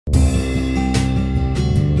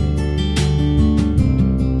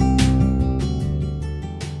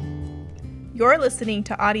You're listening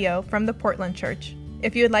to audio from the Portland Church.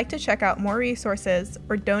 If you would like to check out more resources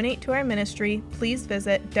or donate to our ministry, please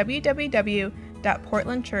visit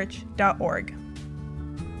www.portlandchurch.org.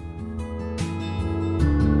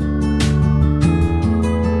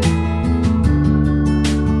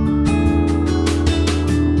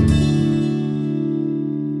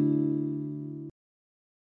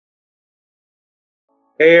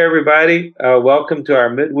 Hey, everybody. Welcome to our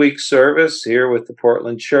midweek service here with the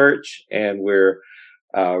Portland Church. And we're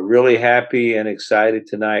really happy and excited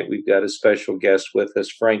tonight. We've got a special guest with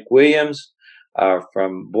us, Frank Williams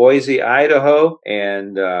from Boise, Idaho.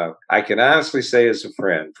 And I can honestly say as a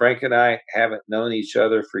friend, Frank and I haven't known each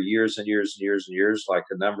other for years and years and years and years, like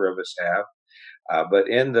a number of us have. But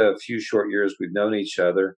in the few short years we've known each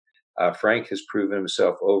other, Frank has proven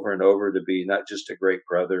himself over and over to be not just a great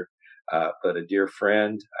brother, but a dear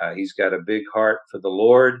friend. He's got a big heart for the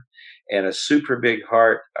Lord and a super big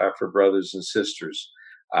heart for brothers and sisters.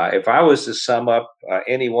 If I was to sum up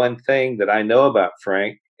any one thing that I know about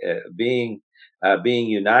Frank, being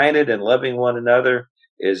united and loving one another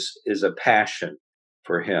is a passion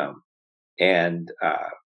for him. And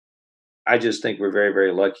I just think we're very,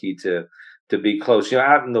 very lucky to be close. You know,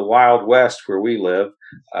 out in the Wild West where we live,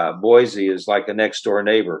 Boise is like a next door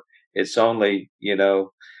neighbor. It's only,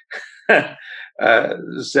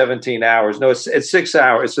 17 hours. No, it's 6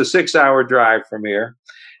 hours. It's a 6-hour drive from here.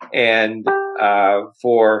 And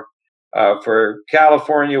for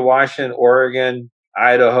California, Washington, Oregon,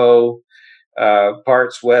 Idaho,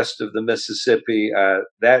 parts west of the Mississippi,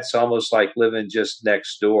 that's almost like living just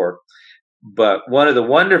next door. But one of the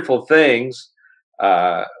wonderful things,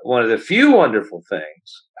 one of the few wonderful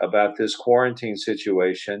things about this quarantine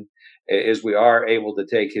situation is we are able to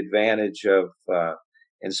take advantage of,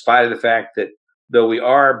 in spite of the fact that though we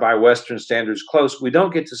are by Western standards close, we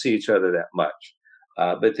don't get to see each other that much.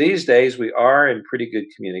 But these days we are in pretty good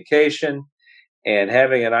communication, and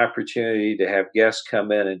having an opportunity to have guests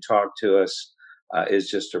come in and talk to us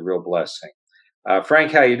is just a real blessing.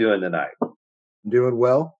 Frank, how you doing tonight? I'm doing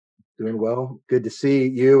well. Good to see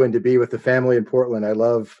you and to be with the family in Portland. I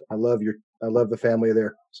love the family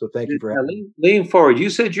there. So thank you for having me. Lean forward.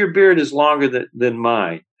 You said your beard is longer than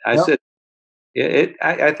mine. I said,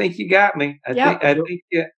 I think you got me. I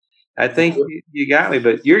think you got me.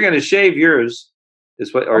 But you're going to shave yours,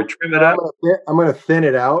 or trim it up. I'm going to thin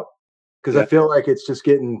it out because I feel like it's just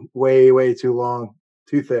getting way, way too long,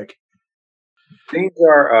 too thick. Things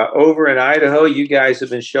are over in Idaho. You guys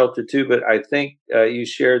have been sheltered too, but I think you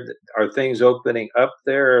shared, are things opening up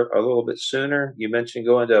there a little bit sooner? You mentioned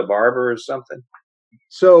going to a barber or something.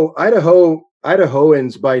 So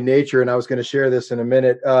Idahoans by nature, and I was going to share this in a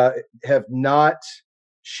minute, have not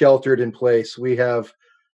sheltered in place. We've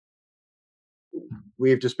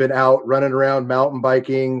just been out running around, mountain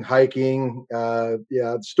biking, hiking.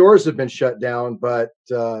 Stores have been shut down, but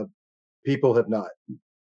people have not.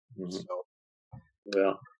 Mm-hmm. So,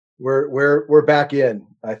 well, we're back in,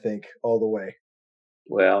 I think, all the way.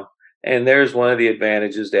 Well, and there's one of the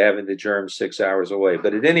advantages to having the germs 6 hours away.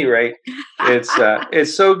 But at any rate,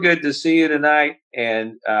 it's so good to see you tonight.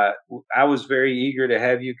 And I was very eager to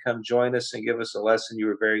have you come join us and give us a lesson. You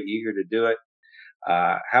were very eager to do it.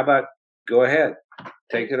 How about go ahead,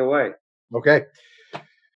 take it away? Okay.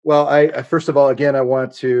 Well, I first of all, again, I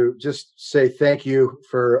want to just say thank you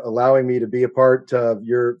for allowing me to be a part of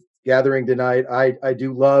your gathering tonight. I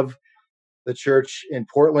do love the church in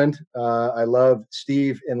Portland. I love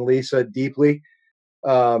Steve and Lisa deeply.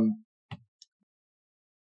 The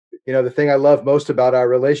thing I love most about our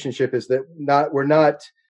relationship is that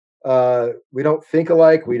we don't think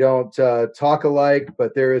alike, we don't talk alike,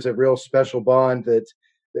 but there is a real special bond that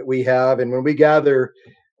we have. And when we gather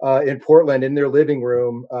in Portland in their living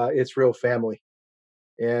room, it's real family.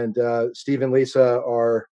 And Steve and Lisa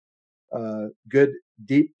are good,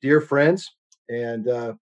 deep, dear friends. And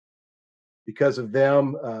because of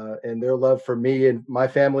them and their love for me and my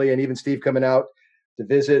family, and even Steve coming out to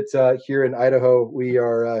visit here in Idaho,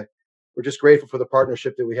 we're just grateful for the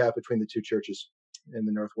partnership that we have between the two churches in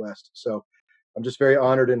the Northwest. So I'm just very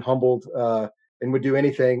honored and humbled, and would do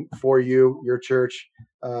anything for you, your church.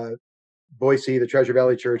 Boise, the Treasure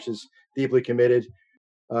Valley Church, is deeply committed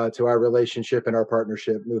to our relationship and our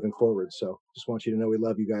partnership moving forward. So just want you to know we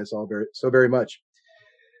love you guys all very much.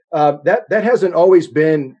 That hasn't always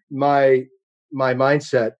been my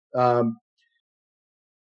mindset.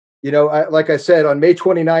 Like I said, on May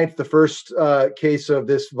 29th, the first case of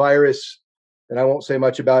this virus, and I won't say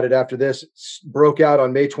much about it after this, broke out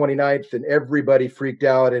on May 29th, and everybody freaked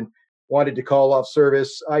out and wanted to call off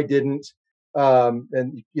service. I didn't.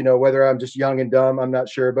 And whether I'm just young and dumb, I'm not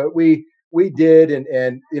sure, but we we did,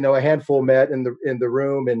 and a handful met in the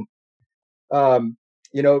room, and um,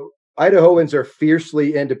 Idahoans are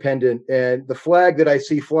fiercely independent, and the flag that I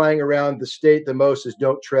see flying around the state the most is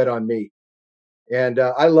 "Don't tread on me," and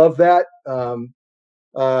I love that.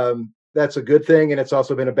 That's a good thing, and it's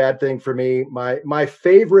also been a bad thing for me. My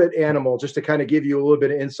favorite animal, just to kind of give you a little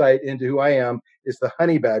bit of insight into who I am, is the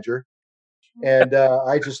honey badger, and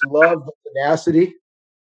I just love the tenacity.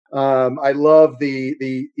 I love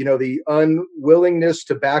the unwillingness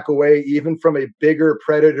to back away even from a bigger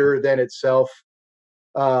predator than itself.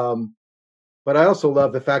 Um, but I also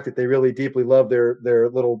love the fact that they really deeply love their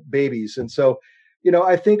little babies. And so,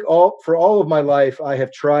 I think all of my life I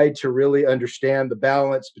have tried to really understand the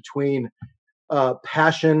balance between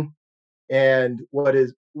passion and what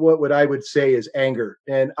I would say is anger.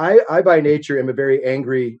 And I by nature am a very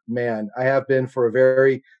angry man. I have been for a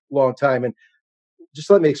very long time. And just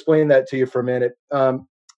let me explain that to you for a minute. I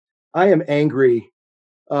am angry,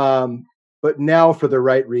 um, but now for the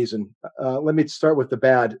right reason. Let me start with the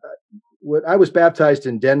bad. When I was baptized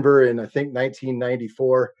in Denver in, I think,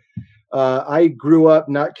 1994, I grew up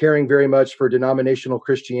not caring very much for denominational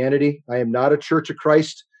Christianity. I am not a Church of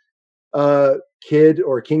Christ kid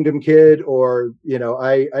or kingdom kid, or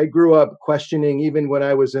I grew up questioning, even when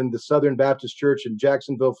I was in the Southern Baptist Church in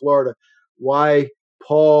Jacksonville, Florida, why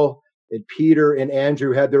Paul and Peter and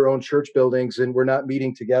Andrew had their own church buildings and were not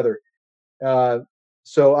meeting together. uh,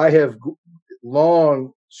 so I have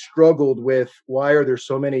long struggled with, why are there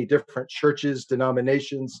so many different churches,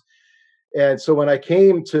 denominations? And so when I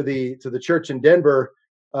came to the church in Denver,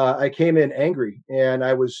 I came in angry, and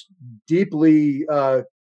I was deeply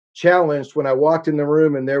challenged when I walked in the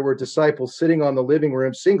room and there were disciples sitting on the living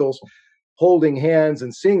room, singles, holding hands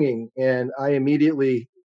and singing. And I immediately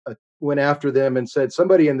went after them and said,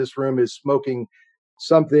 somebody in this room is smoking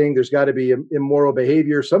something. There's got to be immoral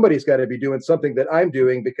behavior. Somebody's got to be doing something that I'm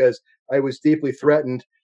doing, because I was deeply threatened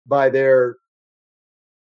by their,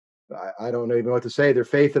 I don't know even what to say, their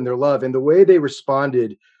faith and their love. And the way they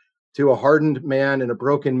responded to a hardened man and a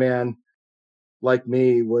broken man like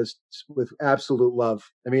me was with absolute love.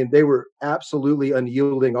 I mean, they were absolutely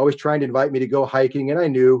unyielding, always trying to invite me to go hiking, and I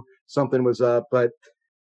knew something was up, but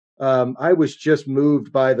I was just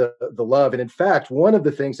moved by the love. And in fact, one of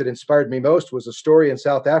the things that inspired me most was a story in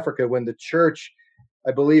South Africa when the church,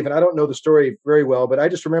 I believe, and I don't know the story very well, but I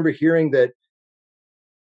just remember hearing that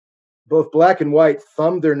both black and white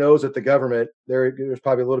thumbed their nose at the government. There's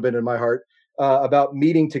probably a little bit in my heart about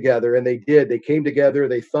meeting together, and they did. They came together.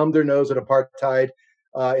 They thumbed their nose at apartheid,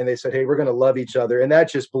 and they said, "Hey, we're going to love each other." And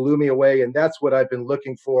that just blew me away. And that's what I've been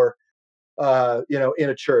looking for, in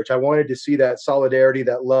a church. I wanted to see that solidarity,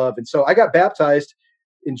 that love. And so I got baptized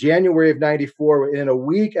in January of '94. In a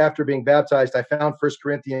week after being baptized, I found 1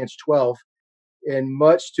 Corinthians 12. And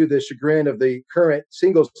much to the chagrin of the current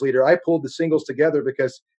singles leader, I pulled the singles together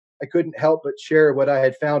because I couldn't help but share what I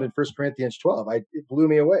had found in 1 Corinthians 12. It blew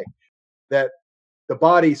me away that the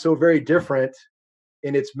body, so very different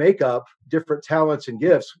in its makeup, different talents and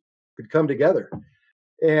gifts, could come together.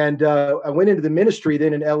 And I went into the ministry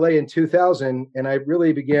then in LA in 2000, and I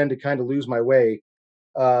really began to kind of lose my way.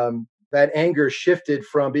 That anger shifted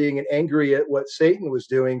from being angry at what Satan was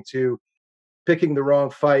doing to picking the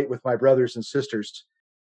wrong fight with my brothers and sisters.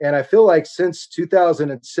 And I feel like since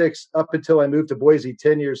 2006, up until I moved to Boise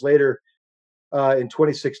 10 years later, in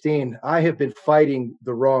 2016, I have been fighting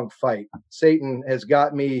the wrong fight. Satan has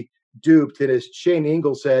got me duped. And as Shane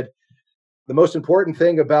Ingle said, the most important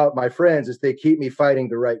thing about my friends is they keep me fighting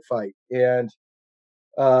the right fight. And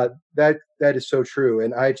that is so true.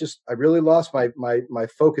 And I really lost my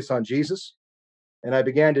focus on Jesus, and I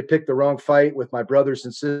began to pick the wrong fight with my brothers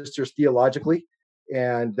and sisters theologically.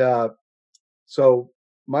 And so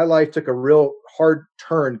my life took a real hard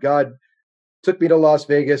turn. God took me to Las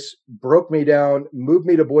Vegas, broke me down, moved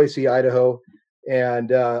me to Boise, Idaho.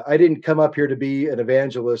 And I didn't come up here to be an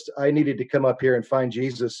evangelist. I needed to come up here and find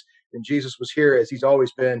Jesus. And Jesus was here, as he's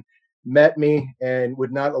always been, met me and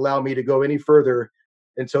would not allow me to go any further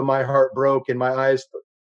until my heart broke and my eyes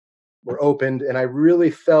were opened. And I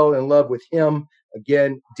really fell in love with him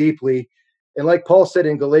again, deeply. And like Paul said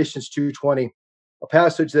in Galatians 2:20, a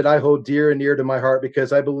passage that I hold dear and near to my heart,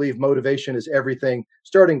 because I believe motivation is everything,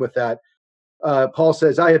 starting with that. Paul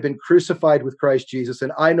says, I have been crucified with Christ Jesus,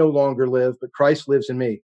 and I no longer live, but Christ lives in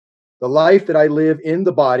me. The life that I live in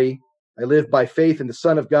the body, I live by faith in the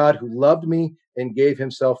Son of God who loved me and gave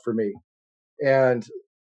himself for me. And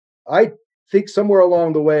I think somewhere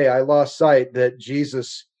along the way, I lost sight that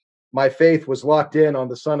Jesus, my faith was locked in on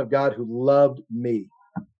the Son of God who loved me.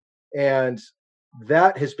 And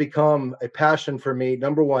that has become a passion for me,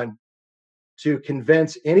 number one, to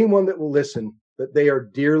convince anyone that will listen that they are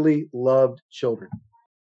dearly loved children.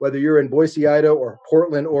 Whether you're in Boise, Idaho, or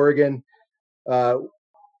Portland, Oregon,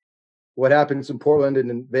 what happens in Portland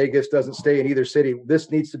and in Vegas doesn't stay in either city.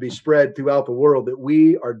 This needs to be spread throughout the world, that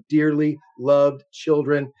we are dearly loved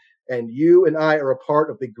children, and you and I are a part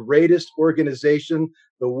of the greatest organization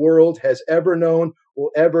the world has ever known,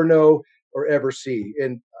 will ever know, or ever see.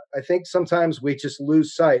 And I think sometimes we just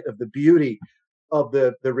lose sight of the beauty of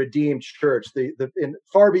the redeemed church, and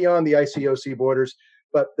far beyond the ICOC borders,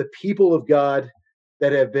 but the people of God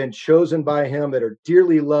that have been chosen by him, that are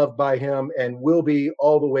dearly loved by him, and will be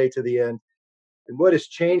all the way to the end. And what has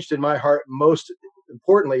changed in my heart most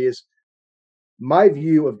importantly is my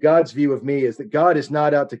view of God's view of me is that God is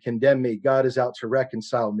not out to condemn me. God is out to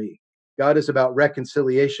reconcile me. God is about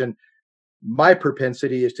reconciliation. My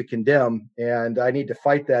propensity is to condemn, and I need to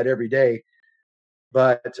fight that every day.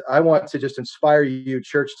 But I want to just inspire you,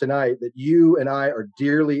 church, tonight, that you and I are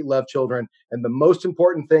dearly loved children. And the most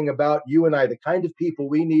important thing about you and I, the kind of people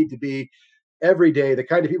we need to be every day, the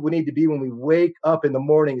kind of people we need to be when we wake up in the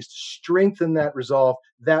morning, is to strengthen that resolve,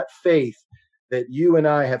 that faith, that you and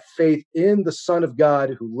I have faith in the Son of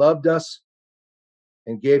God who loved us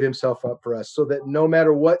and gave himself up for us, so that no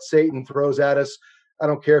matter what Satan throws at us, I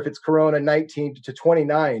don't care if it's Corona 19 to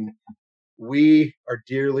 29, we are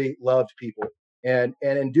dearly loved people. And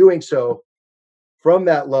in doing so, from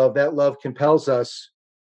that love compels us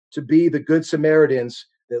to be the good Samaritans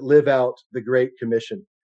that live out the Great Commission.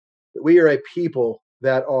 That we are a people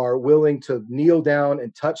that are willing to kneel down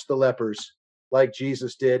and touch the lepers like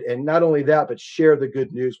Jesus did. And not only that, but share the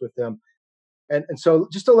good news with them. And so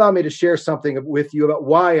just allow me to share something with you about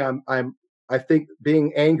why I think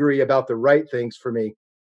being angry about the right things for me.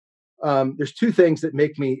 There's two things that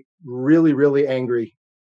make me really, really angry.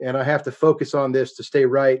 And I have to focus on this to stay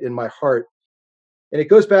right in my heart. And it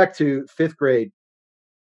goes back to fifth grade.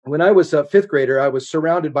 When I was a fifth grader, I was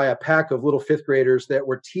surrounded by a pack of little fifth graders that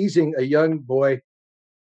were teasing a young boy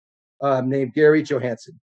named Gary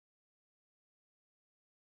Johansson.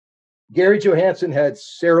 Gary Johansson had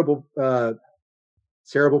cerebral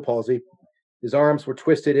palsy. His arms were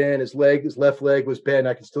twisted in, his left leg was bent.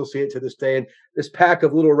 I can still see it to this day. And this pack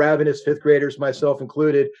of little ravenous fifth graders, myself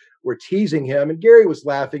included, were teasing him. And Gary was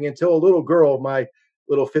laughing until a little girl, my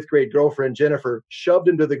little fifth grade girlfriend, Jennifer, shoved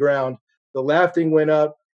him to the ground. The laughing went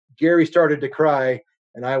up. Gary started to cry,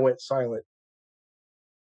 and I went silent.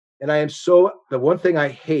 And the one thing I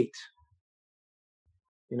hate,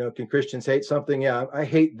 can Christians hate something? Yeah, I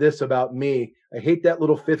hate this about me. I hate that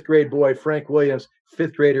little fifth grade boy, Frank Williams,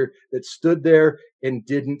 fifth grader, that stood there and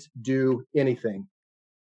didn't do anything.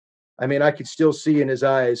 I mean, I could still see in his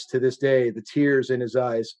eyes to this day, the tears in his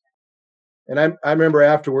eyes. And I remember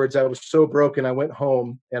afterwards, I was so broken. I went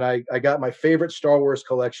home and I got my favorite Star Wars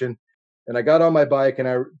collection, and I got on my bike and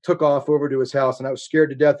I took off over to his house, and I was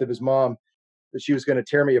scared to death of his mom, that she was going to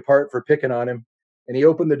tear me apart for picking on him. And he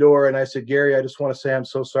opened the door and I said, "Gary, I just want to say I'm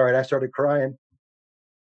so sorry." And I started crying.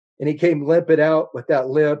 And he came limping out with that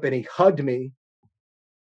limp, and he hugged me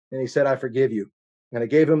and he said, "I forgive you." And I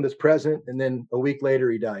gave him this present. And then a week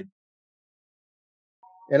later, he died.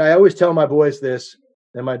 And I always tell my boys this,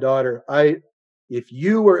 and my daughter, if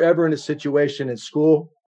you were ever in a situation in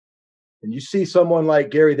school and you see someone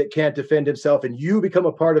like Gary that can't defend himself, and you become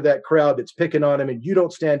a part of that crowd that's picking on him and you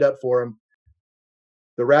don't stand up for him,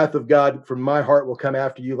 the wrath of God from my heart will come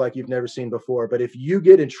after you like you've never seen before. But if you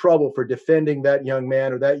get in trouble for defending that young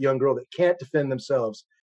man or that young girl that can't defend themselves,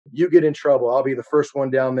 you get in trouble. I'll be the first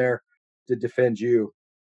one down there to defend you.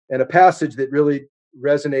 And a passage that really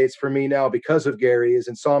resonates for me now because of Gary is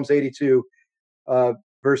in Psalms 82,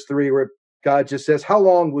 verse 3, where God just says, "How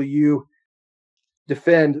long will you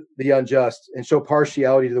defend the unjust and show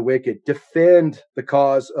partiality to the wicked? Defend the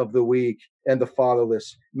cause of the weak and the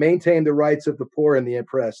fatherless. Maintain the rights of the poor and the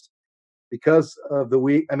oppressed. Because of the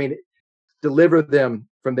weak, deliver them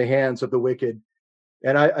from the hands of the wicked."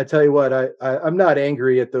 And I tell you what, I'm not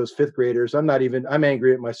angry at those fifth graders. I'm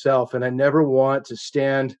angry at myself. And I never want to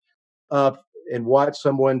stand up and watch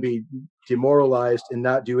someone be demoralized and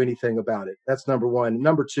not do anything about it. That's number one.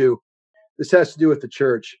 Number two, this has to do with the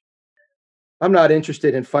church. I'm not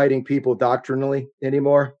interested in fighting people doctrinally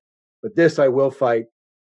anymore, but this I will fight.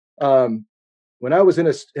 When I was in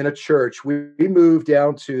a church, we moved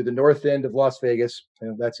down to the north end of Las Vegas,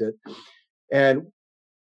 and that's it. And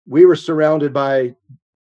we were surrounded by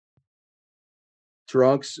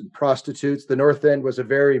drunks and prostitutes. The north end was a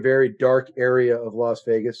very, very dark area of Las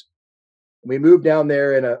Vegas. We moved down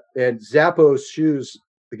there, and Zappos Shoes,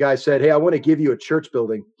 the guy said, "Hey, I want to give you a church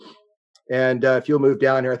building. And if you'll move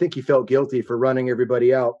down here." I think he felt guilty for running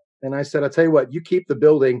everybody out. And I said, "I'll tell you what, you keep the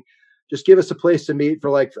building. Just give us a place to meet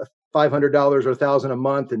for like $500 or $1,000 a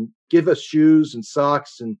month, and give us shoes and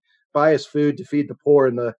socks and buy us food to feed the poor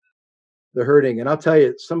and the hurting. And I'll tell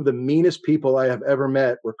you, some of the meanest people I have ever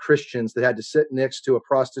met were Christians that had to sit next to a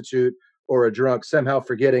prostitute or a drunk, somehow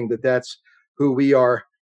forgetting that that's who we are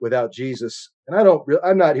without Jesus. And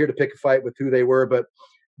I'm not here to pick a fight with who they were, but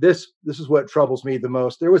this is what troubles me the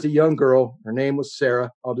most. There was a young girl, her name was Sarah.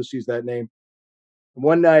 I'll just use that name. And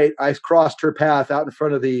one night I crossed her path out in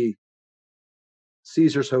front of the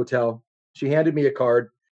Caesars Hotel. She handed me a card,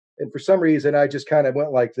 and for some reason I just kind of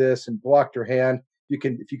went like this and blocked her hand.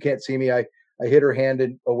 If you can't see me, I hit her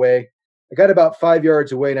hand away. I got about 5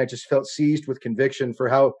 yards away, and I just felt seized with conviction for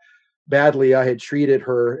how badly I had treated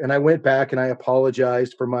her. And I went back and I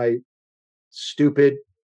apologized for my stupid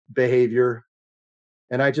behavior.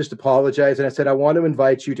 And I just apologized. And I said, I want to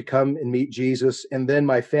invite you to come and meet Jesus and then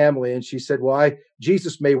my family. And she said, well,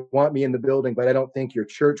 Jesus may want me in the building, but I don't think your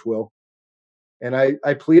church will. And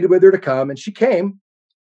I pleaded with her to come, and she came.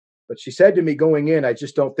 But she said to me going in, I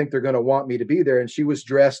just don't think they're going to want me to be there. And she was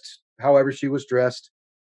dressed however she was dressed.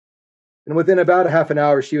 And within about a half an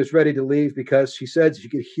hour, she was ready to leave, because she said she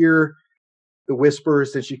could hear the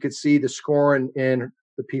whispers and she could see the scorn in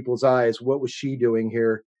the people's eyes. What was she doing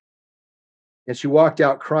here? And she walked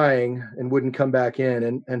out crying and wouldn't come back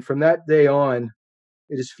in. And from that day on,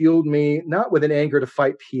 it has fueled me, not with an anger to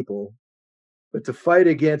fight people, but to fight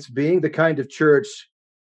against being the kind of church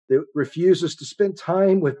that refuses to spend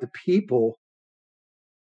time with the people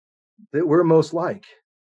that we're most like.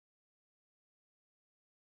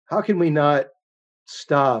 How can we not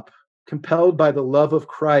stop, compelled by the love of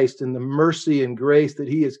Christ and the mercy and grace that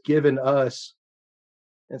he has given us,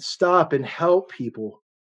 and stop and help people?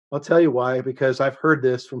 I'll tell you why, because I've heard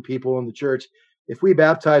this from people in the church. If we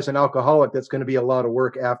baptize an alcoholic, that's going to be a lot of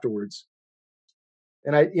work afterwards.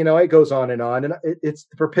 And it goes on, and it's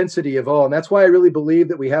the propensity of all. And that's why I really believe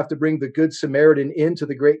that we have to bring the Good Samaritan into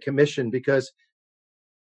the Great Commission, because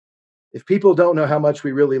if people don't know how much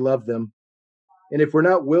we really love them, and if we're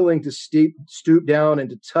not willing to stoop down and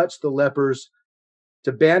to touch the lepers,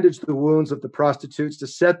 to bandage the wounds of the prostitutes, to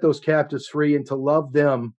set those captives free, and to love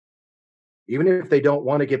them, even if they don't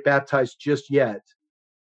want to get baptized just yet,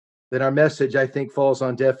 then our message, I think, falls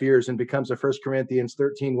on deaf ears and becomes a 1 Corinthians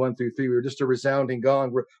 13, 1-3. We're just a resounding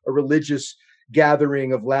gong. We're a religious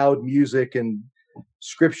gathering of loud music and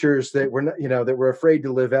scriptures that we're not, that we're afraid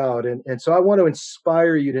to live out. And so I want to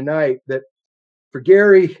inspire you tonight that for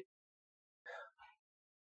Gary,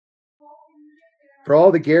 for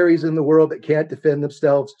all the Garys in the world that can't defend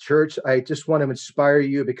themselves, church, I just want to inspire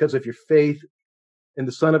you because of your faith in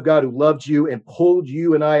the Son of God who loved you and pulled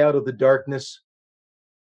you and I out of the darkness.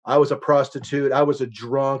 I was a prostitute. I was a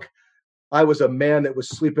drunk. I was a man that was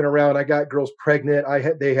sleeping around. I got girls pregnant.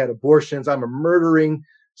 They had abortions. I'm a murdering,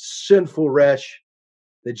 sinful wretch.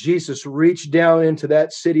 That Jesus reached down into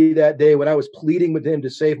that city that day when I was pleading with him to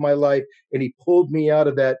save my life, and he pulled me out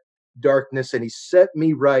of that darkness and he set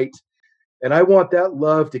me right. And I want that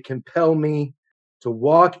love to compel me to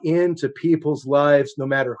walk into people's lives, no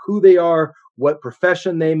matter who they are, what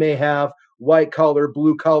profession they may have, white collar,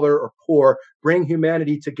 blue collar, or poor, bring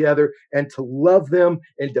humanity together and to love them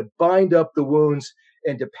and to bind up the wounds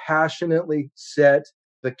and to passionately set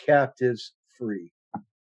the captives free.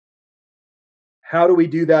 How do we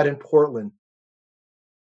do that in Portland?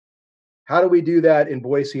 How do we do that in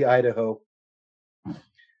Boise, Idaho?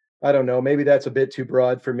 I don't know. Maybe that's a bit too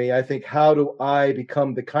broad for me. I think, how do I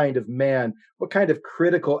become the kind of man? What kind of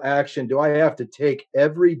critical action do I have to take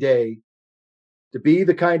every day to be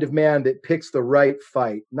the kind of man that picks the right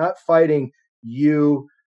fight? Not fighting you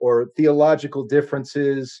or theological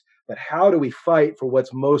differences, but how do we fight for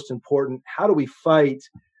what's most important? How do we fight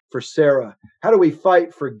for Sarah? How do we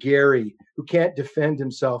fight for Gary, who can't defend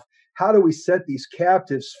himself? How do we set these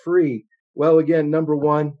captives free? Well, again, number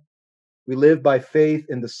one, we live by faith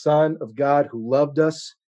in the Son of God who loved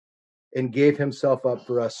us and gave himself up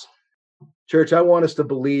for us. Church, I want us to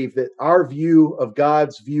believe that our view of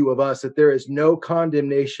God's view of us, that there is no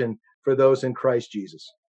condemnation for those in Christ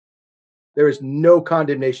Jesus. There is no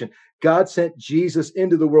condemnation. God sent Jesus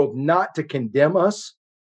into the world not to condemn us,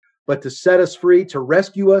 but to set us free, to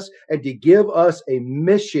rescue us, and to give us a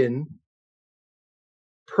mission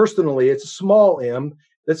personally. It's a small m.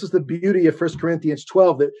 This is the beauty of 1 Corinthians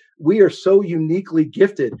 12, that we are so uniquely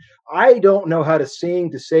gifted. I don't know how to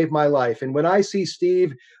sing to save my life. And when I see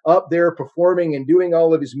Steve up there performing and doing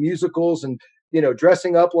all of his musicals and,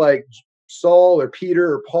 dressing up like Saul or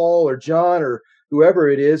Peter or Paul or John or whoever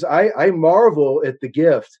it is, I marvel at the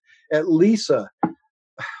gift. At Lisa,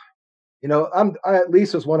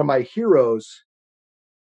 Lisa's one of my heroes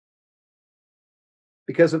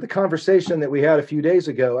because of the conversation that we had a few days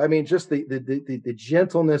ago. I mean, just the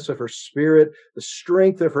gentleness of her spirit, the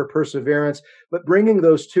strength of her perseverance, but bringing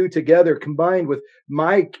those two together combined with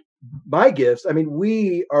my gifts. I mean,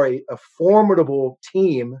 we are a formidable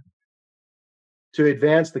team to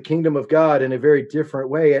advance the kingdom of God in a very different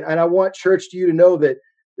way. And I want church to you to know that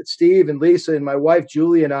Steve and Lisa and my wife,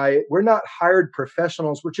 Julie, and I, we're not hired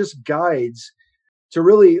professionals. We're just guides to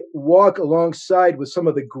really walk alongside with some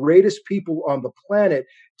of the greatest people on the planet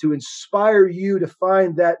to inspire you to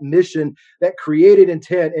find that mission, that created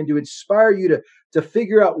intent, and to inspire you to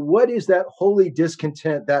figure out what is that holy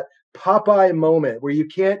discontent, that Popeye moment where you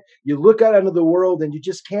look out into the world and you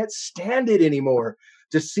just can't stand it anymore,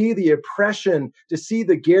 to see the oppression, to see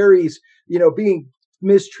the Garys, being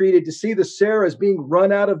mistreated, to see the Sarahs being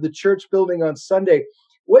run out of the church building on Sunday.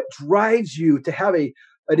 What drives you to have an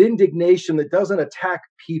indignation that doesn't attack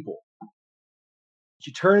people?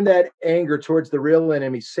 You turn that anger towards the real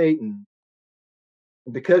enemy, Satan.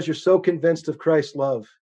 And because you're so convinced of Christ's love,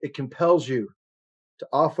 it compels you to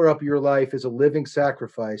offer up your life as a living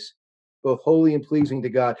sacrifice, both holy and pleasing to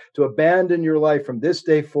God, to abandon your life from this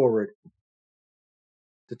day forward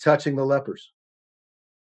to touching the lepers.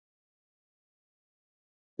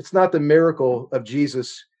 It's not the miracle of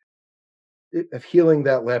Jesus of healing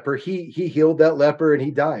that leper. He healed that leper and he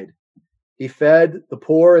died. He fed the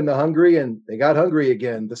poor and the hungry, and they got hungry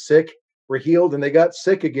again. The sick were healed and they got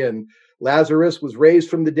sick again. Lazarus was raised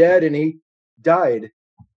from the dead and he died.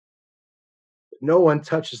 No one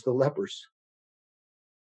touches the lepers.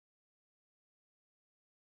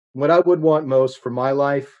 What I would want most for my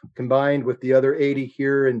life, combined with the other 80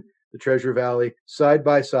 here in the Treasure Valley, side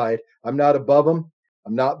by side, I'm not above them.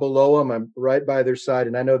 I'm not below them. I'm right by their side.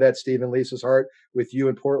 And I know that's Steve and Lisa's heart with you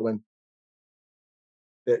in Portland.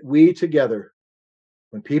 That we together,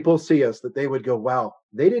 when people see us, that they would go, wow,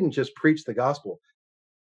 they didn't just preach the gospel.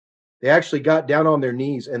 They actually got down on their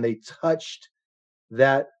knees and they touched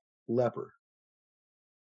that leper.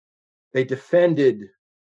 They defended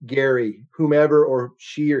Gary, whomever or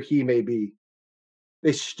she or he may be.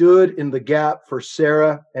 They stood in the gap for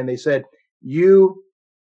Sarah and they said,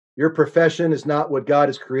 your profession is not what God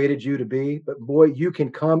has created you to be, but boy, you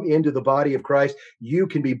can come into the body of Christ. You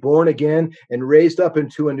can be born again and raised up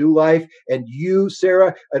into a new life. And you,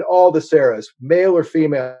 Sarah, and all the Sarahs, male or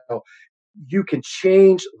female, you can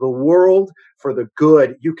change the world for the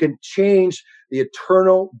good. You can change the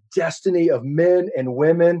eternal destiny of men and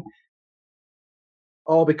women,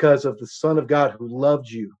 all because of the Son of God who loved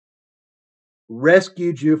you,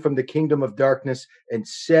 rescued you from the kingdom of darkness, and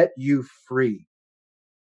set you free.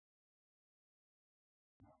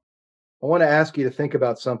 I want to ask you to think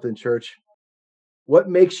about something, church. What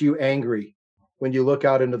makes you angry when you look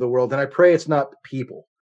out into the world? And I pray it's not people.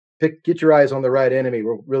 Get your eyes on the right enemy.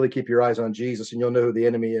 Really keep your eyes on Jesus, and you'll know who the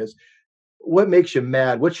enemy is. What makes you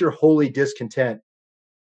mad? What's your holy discontent?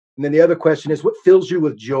 And then the other question is, what fills you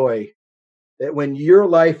with joy? That when your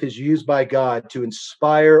life is used by God to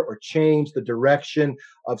inspire or change the direction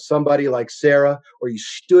of somebody like Sarah, or you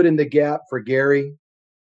stood in the gap for Gary,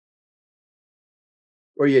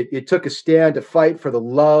 or you took a stand to fight for the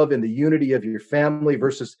love and the unity of your family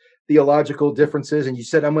versus theological differences, and you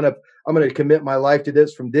said, I'm going to commit my life to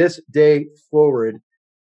this from this day forward.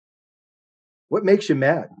 What makes you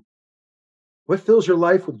mad? What fills your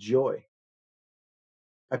life with joy?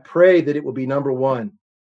 I pray that it will be number one.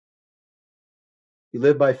 You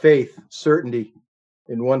live by faith, certainty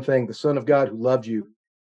in one thing, the Son of God who loved you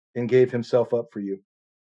and gave himself up for you.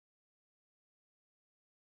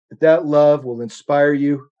 That love will inspire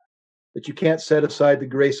you, that you can't set aside the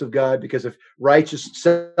grace of God, because if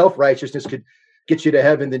self-righteousness could get you to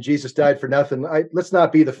heaven, then Jesus died for nothing. Let's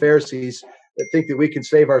not be the Pharisees that think that we can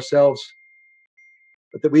save ourselves,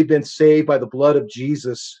 but that we've been saved by the blood of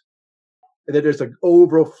Jesus, and that there's an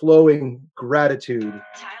overflowing gratitude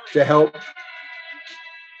to help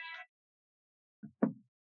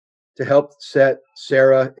set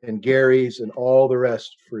Sarah and Gary's and all the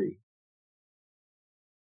rest free.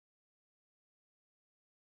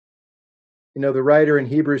 The writer in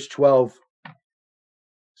Hebrews 12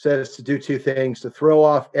 says to do two things: to throw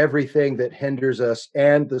off everything that hinders us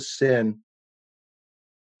and the sin.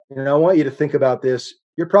 And I want you to think about this.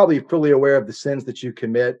 You're probably fully aware of the sins that you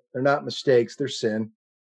commit. They're not mistakes, they're sin.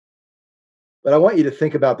 But I want you to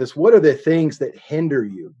think about this. What are the things that hinder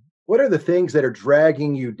you? What are the things that are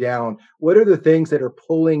dragging you down? What are the things that are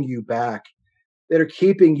pulling you back, that are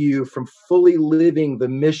keeping you from fully living the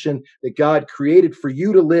mission that God created for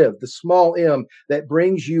you to live, the small M that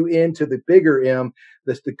brings you into the bigger M,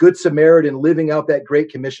 the Good Samaritan, living out that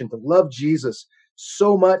great commission to love Jesus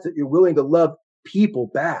so much that you're willing to love people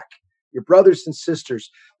back, your brothers and sisters,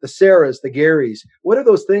 the Sarahs, the Garys? What are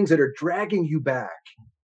those things that are dragging you back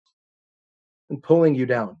and pulling you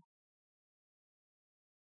down?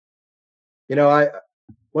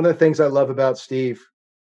 One of the things I love about Steve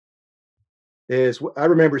is I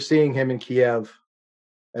remember seeing him in Kiev,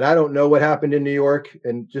 and I don't know what happened in New York.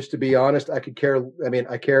 And just to be honest, I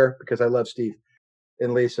care because I love Steve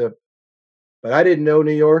and Lisa, but I didn't know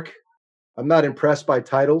New York. I'm not impressed by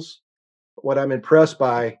titles. What I'm impressed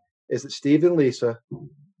by is that Steve and Lisa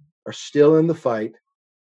are still in the fight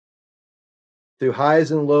through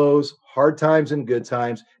highs and lows, hard times and good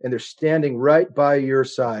times, and they're standing right by your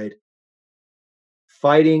side,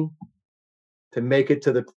 fighting to make it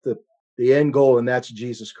to the end goal, and that's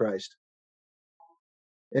Jesus Christ.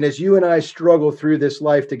 And as you and I struggle through this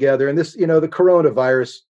life together, and this, the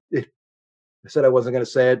coronavirus, I said I wasn't going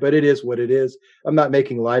to say it, but it is what it is. I'm not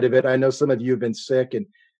making light of it. I know some of you have been sick and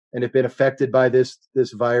have been affected by this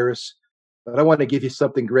virus, but I want to give you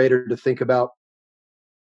something greater to think about,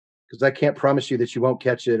 because I can't promise you that you won't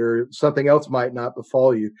catch it or something else might not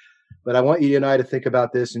befall you. But I want you and I to think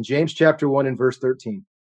about this in James chapter 1 and verse 13.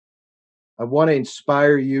 I want to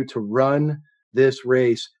inspire you to run this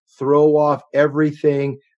race, throw off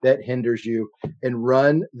everything that hinders you, and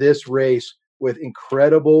run this race with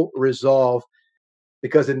incredible resolve.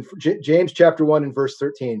 Because in James chapter 1 and verse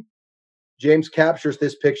 13, James captures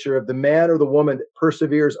this picture of the man or the woman that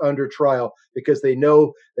perseveres under trial, because they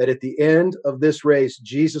know that at the end of this race,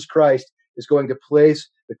 Jesus Christ is going to place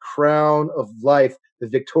the crown of life, the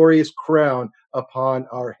victorious crown, upon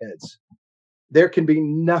our heads. There can be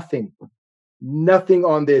nothing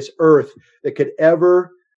on this earth that could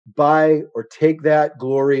ever buy or take that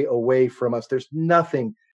glory away from us. There's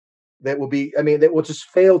nothing that will just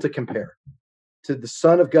fail to compare to the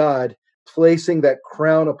Son of God placing that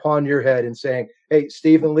crown upon your head and saying, hey,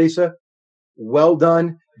 Steve and Lisa, well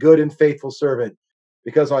done, good and faithful servant.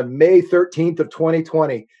 Because on May 13th of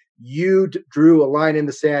 2020, you drew a line in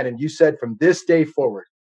the sand and you said, from this day forward,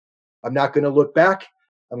 I'm not going to look back.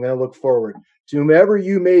 I'm going to look forward. To whomever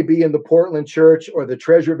you may be in the Portland church or the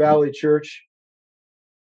Treasure Valley church,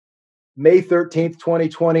 May 13th,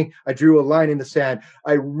 2020, I drew a line in the sand.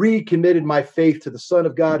 I recommitted my faith to the Son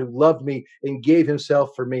of God who loved me and gave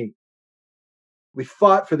himself for me. We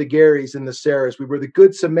fought for the Garys and the Sarahs. We were the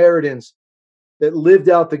good Samaritans that lived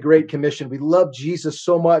out the Great Commission. We loved Jesus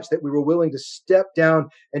so much that we were willing to step down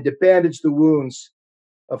and to bandage the wounds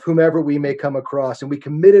of whomever we may come across. And we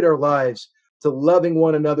committed our lives to loving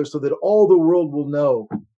one another so that all the world will know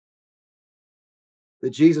that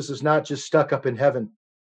Jesus is not just stuck up in heaven,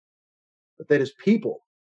 but that his people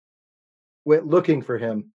went looking for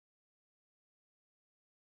him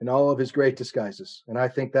in all of his great disguises. And I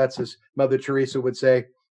think that's, as Mother Teresa would say,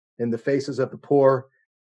 in the faces of the poor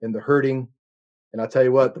and the hurting. And I'll tell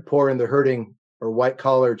you what, the poor and the hurting are white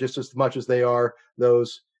collar just as much as they are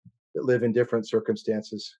those that live in different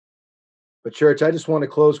circumstances. But church, I just want to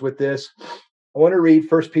close with this. I want to read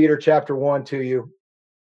 1 Peter chapter 1 to you.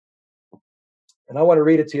 And I want to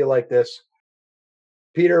read it to you like this.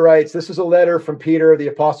 Peter writes, this is a letter from Peter, the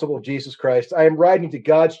apostle of Jesus Christ. I am writing to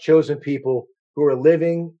God's chosen people who are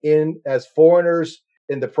living as foreigners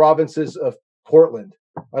in the provinces of Portland.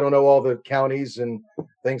 I don't know all the counties and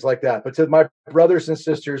things like that, but to my brothers and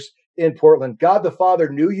sisters in Portland, God the Father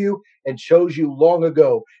knew you and chose you long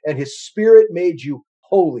ago, and his Spirit made you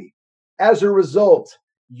holy. As a result,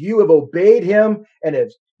 you have obeyed him and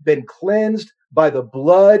have been cleansed by the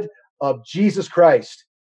blood of Jesus Christ.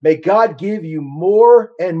 May God give you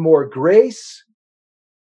more and more grace,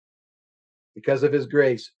 because of his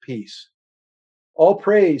grace, peace. All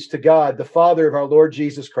praise to God, the Father of our Lord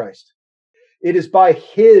Jesus Christ. It is by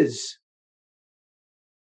his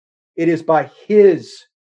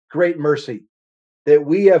great mercy that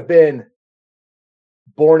we have been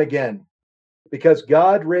born again, because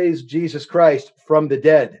God raised Jesus Christ from the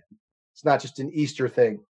dead. It's not just an Easter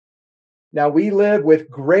thing. Now we live with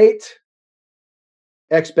great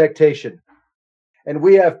expectation, and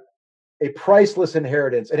we have a priceless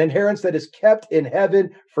inheritance, an inheritance that is kept in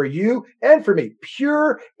heaven for you and for me,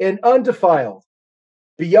 pure and undefiled,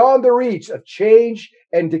 beyond the reach of change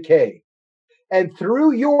and decay. And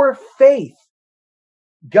through your faith,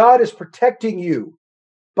 God is protecting you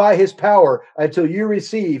by his power until you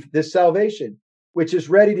receive this salvation, which is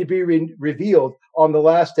ready to be revealed on the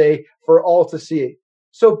last day for all to see.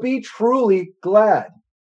 So be truly glad.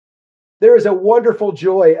 There is a wonderful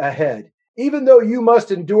joy ahead. Even though you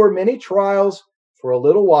must endure many trials for a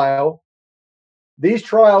little while, these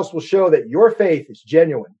trials will show that your faith is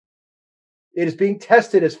genuine. It is being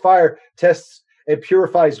tested as fire tests and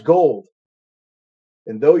purifies gold.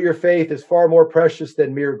 And though your faith is far more precious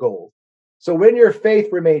than mere gold, So when your faith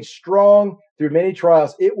remains strong through many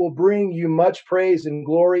trials, it will bring you much praise and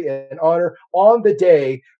glory and honor on the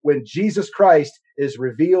day when Jesus Christ is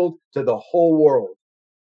revealed to the whole world.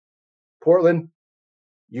 Portland,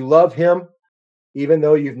 you love him even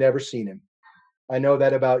though you've never seen him. I know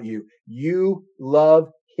that about you. You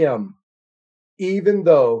love him even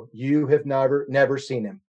though you have never seen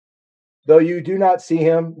him. Though you do not see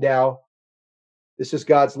him now, this is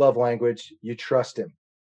God's love language. You trust him.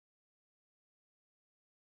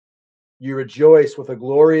 You rejoice with a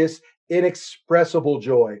glorious, inexpressible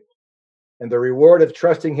joy. And the reward of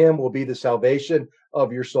trusting him will be the salvation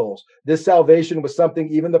of your souls. This salvation was something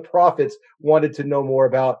even the prophets wanted to know more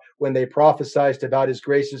about when they prophesied about his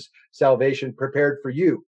gracious salvation prepared for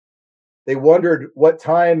you. They wondered what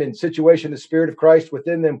time and situation the Spirit of Christ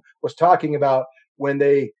within them was talking about when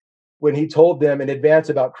he told them in advance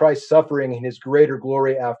about Christ's suffering and his greater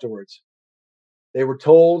glory afterwards. They were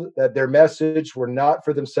told that their message were not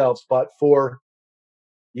for themselves, but for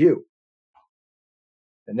you.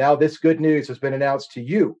 And now this good news has been announced to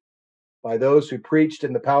you by those who preached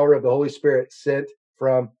in the power of the Holy Spirit sent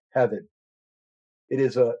from heaven. It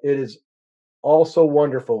is also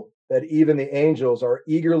wonderful that even the angels are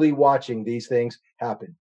eagerly watching these things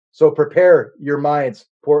happen. So prepare your minds,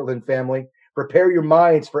 Portland family. Prepare your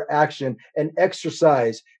minds for action and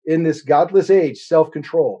exercise in this godless age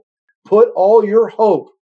self-control. Put all your hope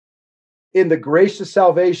in the gracious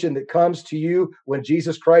salvation that comes to you when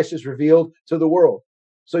Jesus Christ is revealed to the world.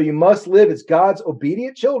 So you must live as God's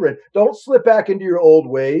obedient children. Don't slip back into your old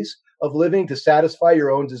ways of living to satisfy your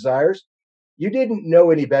own desires. You didn't know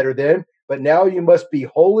any better then, but now you must be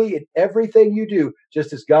holy in everything you do,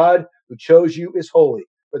 just as God who chose you is holy.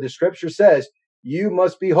 For the scripture says, you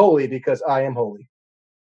must be holy because I am holy.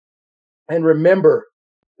 And remember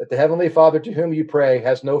that the Heavenly Father to whom you pray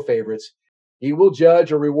has no favorites. He will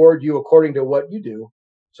judge or reward you according to what you do.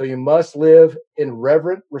 So you must live in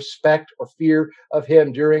reverent respect or fear of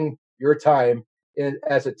him during your time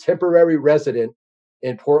as a temporary resident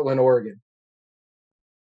in Portland, Oregon.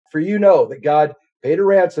 For you know that God paid a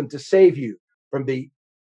ransom to save you from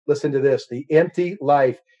listen to this, the empty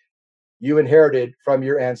life you inherited from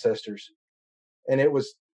your ancestors. And it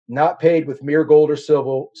was not paid with mere gold or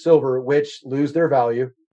silver, which lose their value.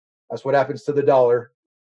 That's what happens to the dollar.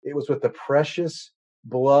 It was with the precious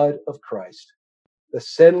blood of Christ, the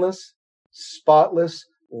sinless, spotless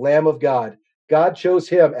Lamb of God. God chose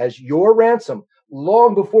him as your ransom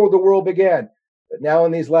long before the world began. But now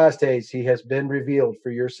in these last days, he has been revealed for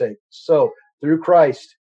your sake. So through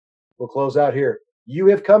Christ, we'll close out here. You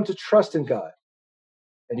have come to trust in God,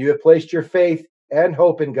 and you have placed your faith and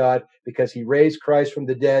hope in God because he raised Christ from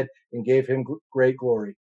the dead and gave him great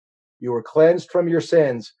glory. You were cleansed from your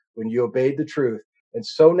sins when you obeyed the truth. And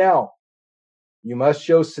so now you must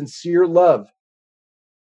show sincere love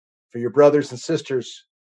for your brothers and sisters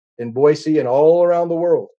in Boise and all around the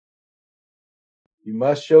world. You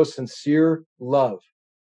must show sincere love.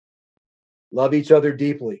 Love each other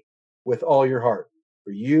deeply with all your heart.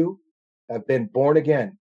 For you have been born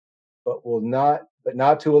again, but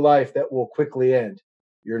not to a life that will quickly end.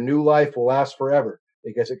 Your new life will last forever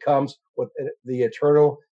because it comes with the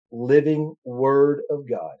eternal living word of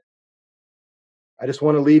God. I just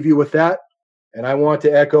want to leave you with that. And I want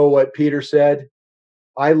to echo what Peter said.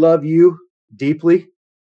 I love you deeply.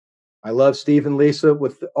 I love Steve and Lisa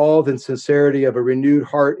with all the sincerity of a renewed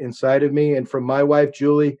heart inside of me. And from my wife,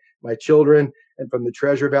 Julie, my children, and from the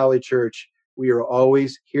Treasure Valley Church, we are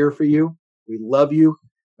always here for you. We love you.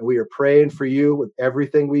 And we are praying for you with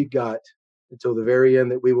everything we've got until the very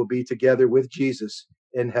end that we will be together with Jesus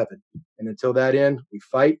in heaven. And until that end, we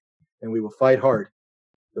fight, and we will fight hard,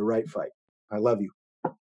 the right fight. I love you.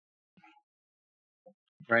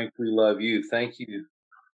 Frank, we love you. Thank you.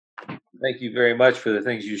 Thank you very much for the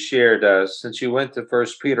things you shared. Since you went to 1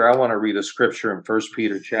 Peter, I want to read a scripture in 1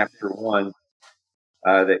 Peter chapter 1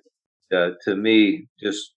 that to me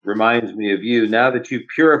just reminds me of you. Now that you've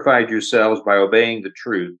purified yourselves by obeying the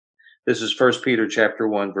truth. This is 1 Peter chapter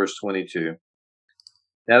 1, verse 22.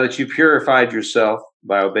 Now that you purified yourself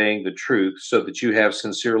by obeying the truth, so that you have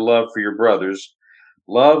sincere love for your brothers,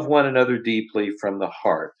 love one another deeply from the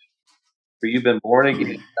heart. For you've been born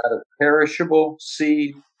again, not of perishable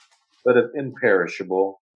seed, but of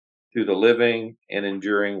imperishable, through the living and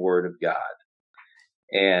enduring word of God.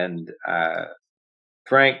 And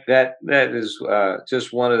Frank, that is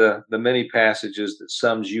just one of the many passages that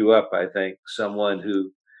sums you up. I think someone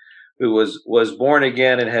who was born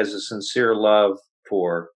again and has a sincere love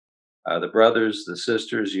for the brothers, the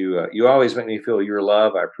sisters. You always make me feel your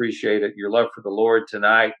love. I appreciate it. Your love for the Lord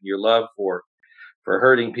tonight, your love for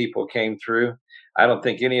hurting people came through. I don't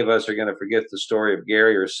think any of us are going to forget the story of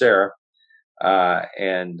Gary or Sarah.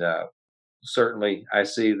 And certainly I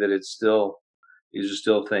see that these are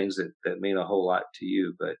still things that mean a whole lot to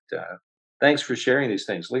you. But thanks for sharing these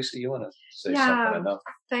things. Lisa, you want to say something? I know.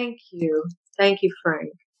 Thank you. Thank you,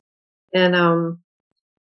 Frank. And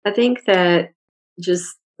I think that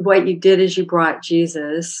just what you did is you brought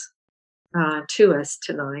Jesus to us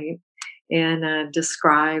tonight and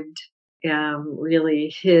described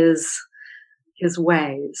really his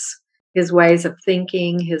ways of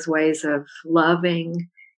thinking, his ways of loving,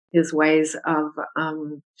 his ways of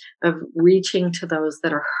reaching to those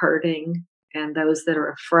that are hurting and those that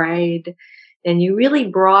are afraid. And you really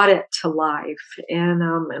brought it to life, and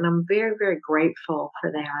I'm very, very grateful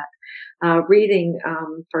for that. Reading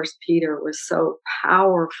First Peter was so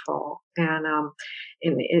powerful, and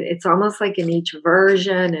it's almost like in each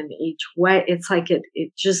version and each way, it's like it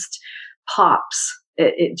just pops.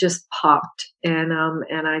 It just popped, and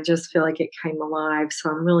I just feel like it came alive. So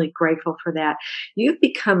I'm really grateful for that. You've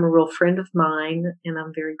become a real friend of mine, and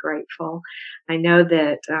I'm very grateful. I know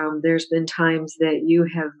that there's been times that you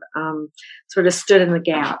have sort of stood in the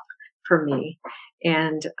gap for me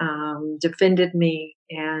and defended me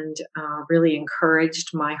and really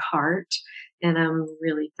encouraged my heart, and I'm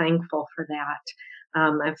really thankful for that.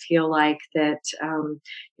 I feel like that,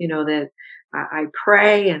 that I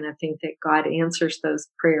pray, and I think that God answers those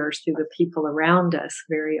prayers through the people around us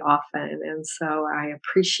very often. And so I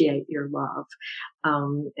appreciate your love.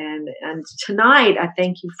 And tonight, I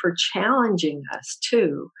thank you for challenging us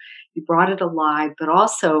too. You brought it alive, but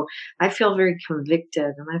also I feel very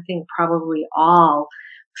convicted, and I think probably all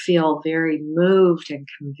feel very moved and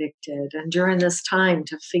convicted. And during this time,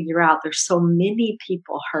 to figure out there's so many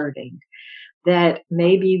people hurting, that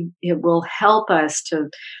maybe it will help us to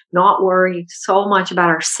not worry so much about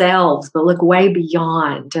ourselves, but look way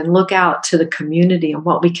beyond and look out to the community and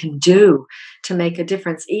what we can do to make a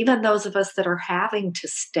difference. Even those of us that are having to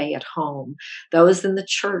stay at home, those in the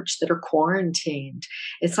church that are quarantined,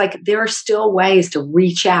 it's like there are still ways to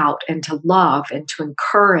reach out and to love and to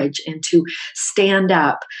encourage and to stand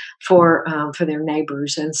up for their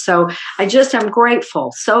neighbors. And so I'm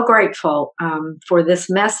grateful, so grateful for this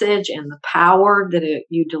message and the power that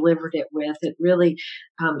you delivered it with. It really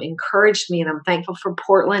encouraged me, and I'm thankful for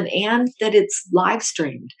Portland and that it's live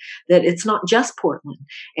streamed, that it's not just Portland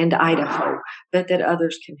and Idaho, but that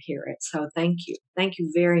others can hear it. So thank you. Thank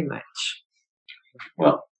you very much.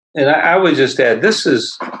 Well, and I would just add, this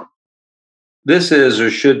is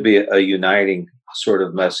or should be a uniting sort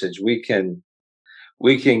of message. We can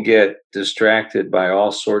get distracted by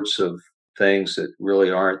all sorts of things that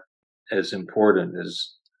really aren't as important as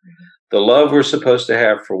the love we're supposed to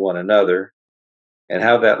have for one another, and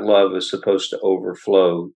how that love is supposed to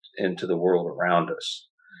overflow into the world around us.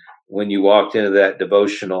 When you walked into that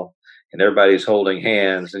devotional and everybody's holding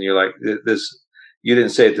hands, and you're like, "This," you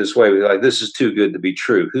didn't say it this way, but you're like, "This is too good to be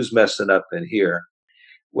true. Who's messing up in here?"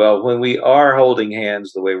 Well, when we are holding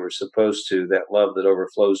hands the way we're supposed to, that love that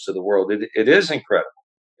overflows to the world, it is incredible.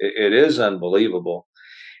 It is unbelievable.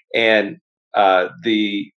 And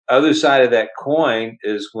the other side of that coin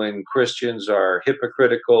is when Christians are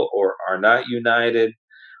hypocritical or are not united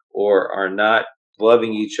or are not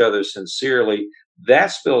loving each other sincerely, that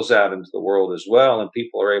spills out into the world as well. And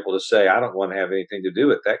people are able to say, I don't want to have anything to do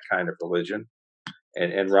with that kind of religion,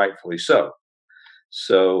 and rightfully so.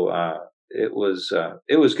 So it was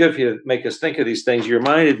good for you to make us think of these things. You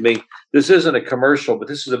reminded me, this isn't a commercial, but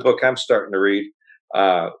this is a book I'm starting to read.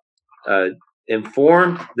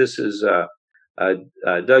 Informed. This is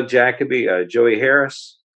Doug Jacoby, Joey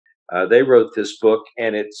Harris. They wrote this book,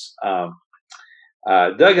 and it's Doug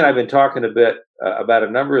and I've been talking a bit about a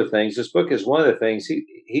number of things. This book is one of the things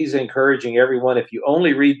he's encouraging everyone. If you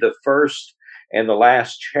only read the first and the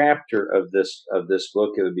last chapter of this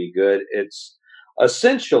book, it would be good. It's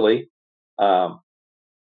essentially a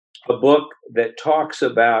book that talks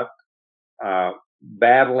about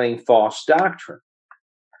battling false doctrine.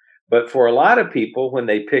 But for a lot of people, when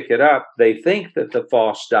they pick it up, they think that the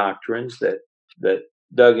false doctrines that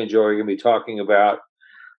Doug and Joey are going to be talking about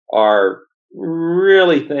are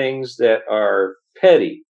really things that are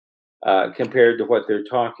petty compared to what they're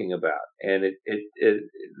talking about. And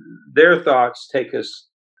their thoughts take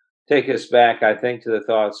us back, I think, to the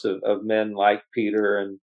thoughts of men like Peter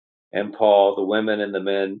and Paul, the women and the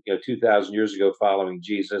men, 2,000 years ago following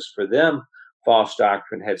Jesus. For them, false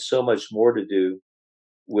doctrine had so much more to do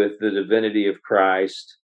with the divinity of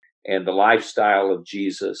Christ and the lifestyle of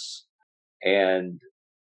Jesus and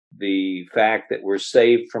the fact that we're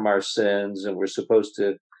saved from our sins and we're supposed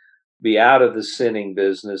to be out of the sinning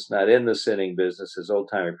business, not in the sinning business, as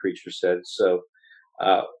old-timey preacher said. So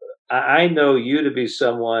Uh, I know you to be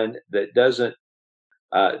someone that doesn't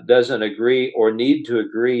agree or need to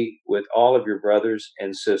agree with all of your brothers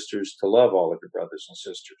and sisters to love all of your brothers and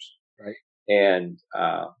sisters. Right. And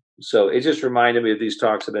so it just reminded me of these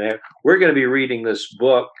talks I've been having. We're going to be reading this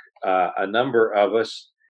book, a number of us,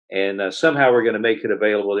 and somehow we're going to make it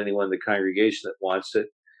available to anyone in the congregation that wants it,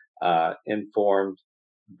 informed.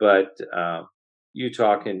 But you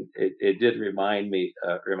talking, it did remind me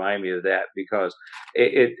of that, because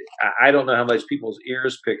I don't know how much people's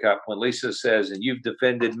ears pick up when Lisa says, "And you've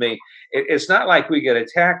defended me." It's not like we get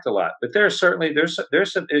attacked a lot, but there's some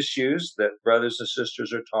issues that brothers and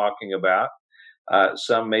sisters are talking about.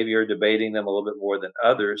 Some maybe are debating them a little bit more than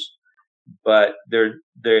others, but they're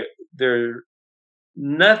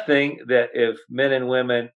nothing that if men and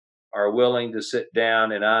women are willing to sit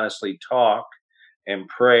down and honestly talk and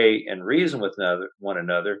pray and reason with one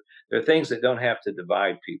another, they're things that don't have to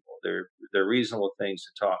divide people. They're reasonable things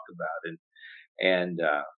to talk about. And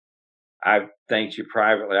I've thanked you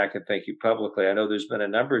privately. I can thank you publicly. I know there's been a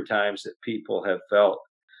number of times that people have felt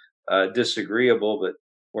disagreeable, but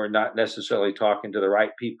we're not necessarily talking to the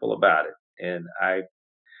right people about it. And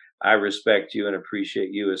I respect you and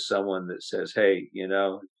appreciate you as someone that says, "Hey,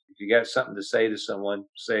 if you got something to say to someone,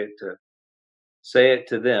 say it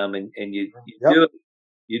to them." And you Yep.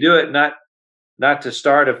 you do it not to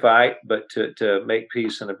start a fight, but to make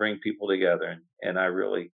peace and to bring people together. And I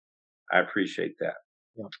appreciate that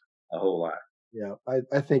Yeah. a whole lot. Yeah.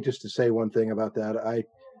 I think, just to say one thing about that,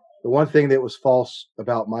 the one thing that was false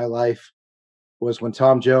about my life was when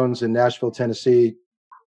Tom Jones in Nashville, Tennessee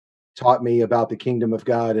taught me about the kingdom of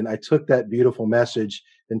God. And I took that beautiful message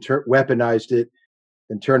and weaponized it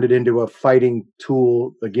and turned it into a fighting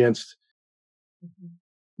tool against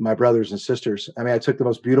my brothers and sisters. I mean, I took the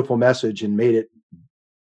most beautiful message and made it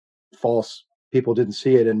false. People didn't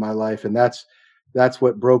see it in my life. And that's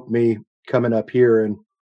what broke me coming up here. And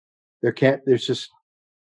there's just,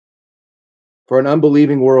 for an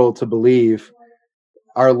unbelieving world to believe,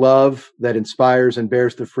 our love that inspires and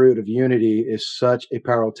bears the fruit of unity is such a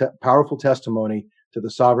powerful testimony to the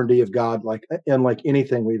sovereignty of God, unlike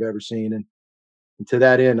anything we've ever seen. And to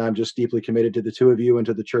that end, I'm just deeply committed to the two of you and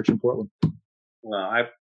to the church in Portland. Well, I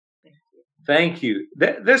thank you.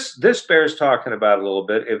 This bears talking about a little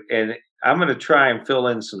bit, and I'm going to try and fill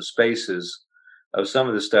in some spaces of some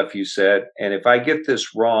of the stuff you said. And if I get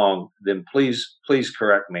this wrong, then please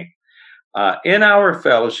correct me. In our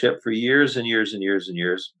fellowship for years and years and years and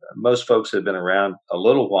years, most folks have been around a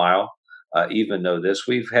little while, even know this.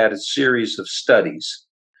 We've had a series of studies,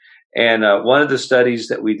 and one of the studies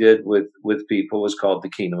that we did with people was called The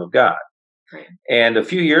Kingdom of God. Right. And a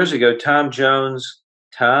few years ago, Tom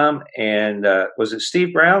and was it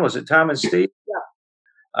Steve Brown? Was it Tom and Steve?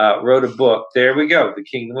 Yeah. Wrote a book. There we go, The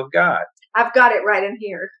Kingdom of God. I've got it right in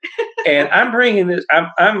here. And I'm bringing this.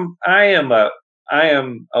 I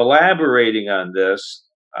am elaborating on this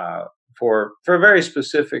for a very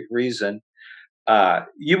specific reason.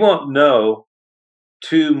 You won't know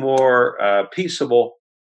two more peaceable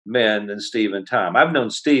men than Steve and Tom. I've known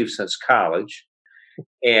Steve since college,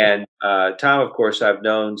 and Tom, of course, I've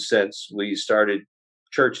known since we started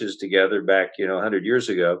churches together back, 100 years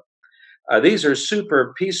ago. These are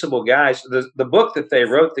super peaceable guys. The book that they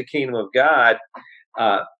wrote, The Kingdom of God.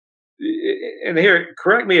 And here,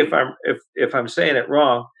 correct me if I'm saying it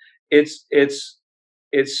wrong. It's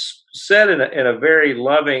said in a very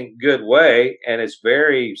loving, good way, and it's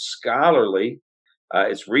very scholarly.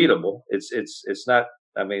 It's readable. It's not.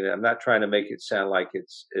 I mean, I'm not trying to make it sound like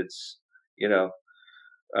it's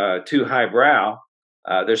too highbrow.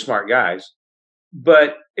 They're smart guys,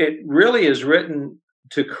 but it really is written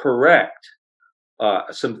to correct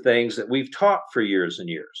some things that we've taught for years and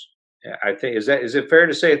years. I think is it fair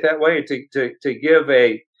to say it that way, to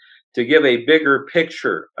give a bigger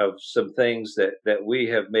picture of some things that we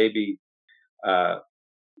have maybe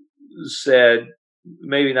said,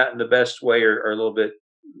 maybe not in the best way, or a little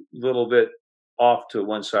bit off to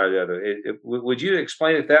one side or the other. Would you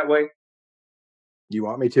explain it that way? You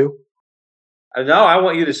want me to? No, I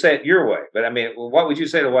want you to say it your way. But I mean, what would you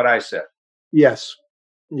say to what I said? Yes,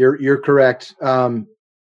 you're correct.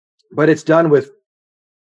 But it's done with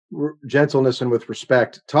gentleness and with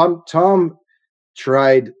respect. Tom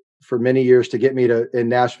tried for many years to get me in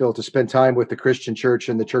Nashville to spend time with the Christian Church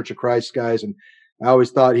and the Church of Christ guys, and I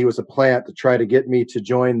always thought he was a plant to try to get me to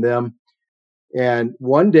join them. And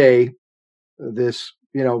one day, this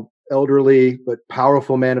elderly but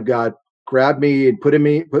powerful man of God grabbed me and put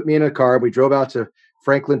me in a car. We drove out to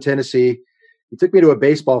Franklin, Tennessee. He took me to a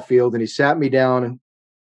baseball field and he sat me down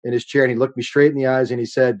in his chair and he looked me straight in the eyes and he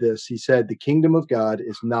said this. He said, "The kingdom of God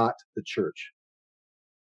is not the church."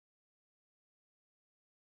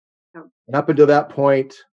 And up until that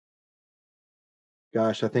point,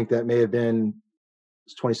 gosh, I think that may have been,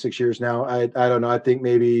 it's 26 years now. I don't know. I think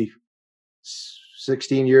maybe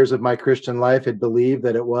 16 years of my Christian life had believed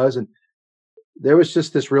that it was. And there was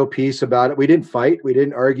just this real peace about it. We didn't fight. We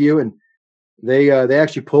didn't argue. And they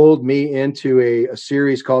actually pulled me into a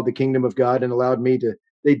series called The Kingdom of God and allowed me to,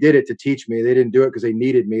 they did it to teach me. They didn't do it because they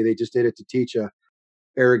needed me. They just did it to teach a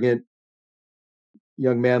arrogant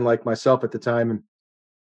young man like myself at the time.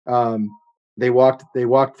 And they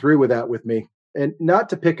walked through with that with me, and not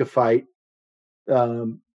to pick a fight,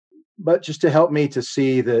 but just to help me to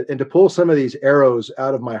see that and to pull some of these arrows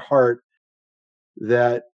out of my heart,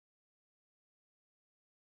 that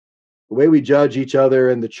the way we judge each other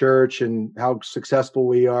in the church and how successful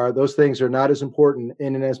we are, those things are not as important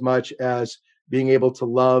in as much as being able to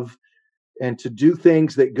love and to do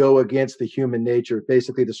things that go against the human nature,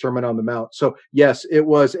 basically the Sermon on the Mount. So yes, it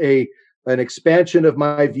was an expansion of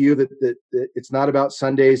my view that it's not about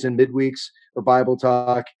Sundays and midweeks or Bible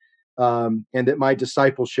talk, and that my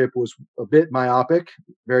discipleship was a bit myopic,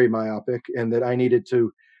 very myopic, and that I needed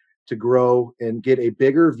to grow and get a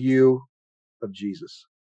bigger view of Jesus.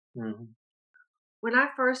 Mm-hmm. When I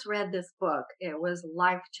first read this book, it was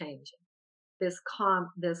life changing. This concept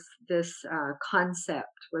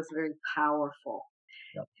was very powerful,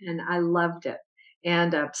 Yep. and I loved it.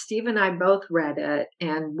 And Steve and I both read it,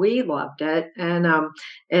 and we loved it. And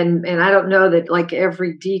I don't know that like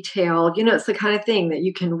every detail, it's the kind of thing that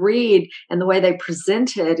you can read, and the way they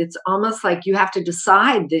present it, it's almost like you have to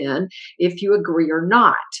decide then if you agree or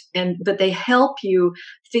not. But they help you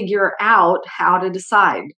figure out how to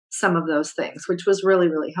decide some of those things, which was really,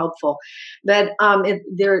 really helpful. But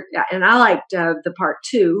and I liked the part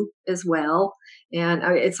 2 as well. And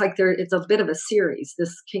it's like it's a bit of a series,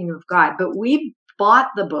 this Kingdom of God. But we bought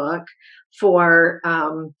the book for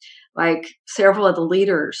like several of the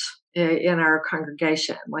leaders in our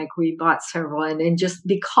congregation. Like we bought several, and just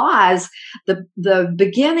because the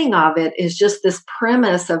beginning of it is just this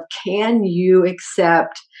premise of, can you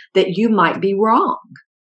accept that you might be wrong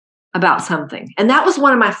about something? And that was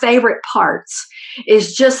one of my favorite parts,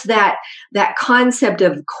 is just that concept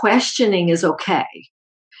of questioning is okay.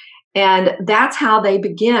 And that's how they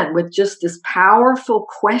begin, with just this powerful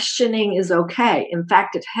questioning is okay. In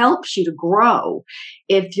fact, it helps you to grow.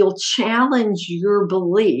 If you'll challenge your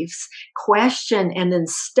beliefs, question, and then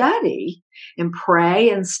study and pray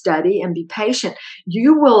and study and be patient,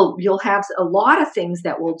 you'll have a lot of things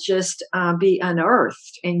that will just be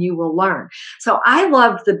unearthed, and you will learn. So I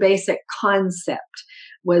loved the basic concept,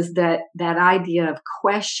 was that idea of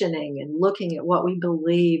questioning and looking at what we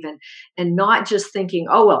believe, and not just thinking,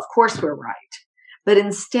 oh, well, of course we're right, but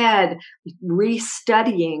instead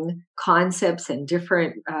restudying concepts and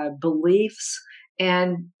different beliefs,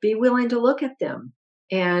 and be willing to look at them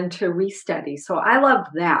and to restudy. So I love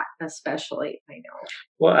that, especially. I know.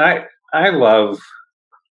 Well,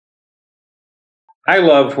 I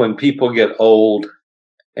love when people get old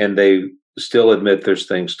and they still admit there's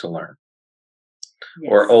things to learn.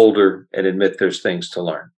 Yes. Or older and admit there's things to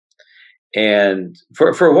learn. And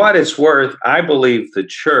for what it's worth, I believe the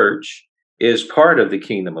church is part of the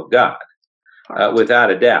kingdom of God,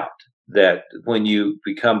 without a doubt. That when you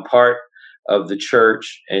become part of the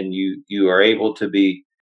church and you are able to be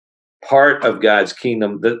part of God's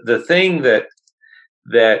kingdom, the thing that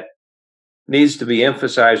needs to be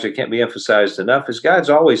emphasized, or can't be emphasized enough, is God's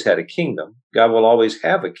always had a kingdom. God will always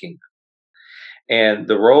have a kingdom. And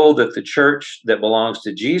the role that the church that belongs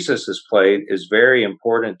to Jesus has played is very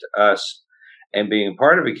important to us, and being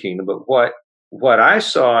part of a kingdom. But what I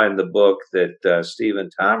saw in the book that Steve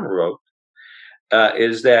and Tom wrote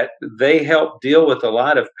is that they help deal with a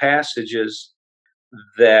lot of passages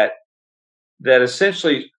that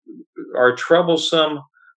essentially are troublesome,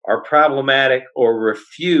 are problematic, or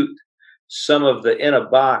refute some of the in a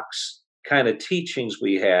box kind of teachings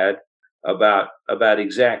we had about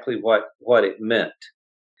exactly what it meant.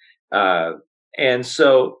 And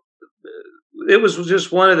so it was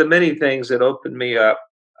just one of the many things that opened me up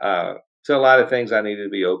to a lot of things I needed to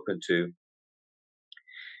be open to,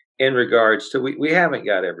 in regards to we haven't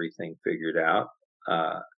got everything figured out,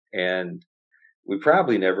 and we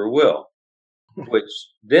probably never will, which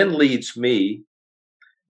then leads me,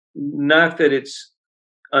 not that it's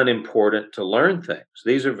unimportant to learn things.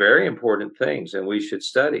 These are very important things, and we should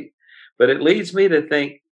study. But it leads me to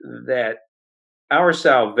think that our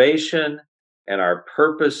salvation and our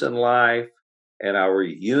purpose in life and our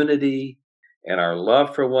unity and our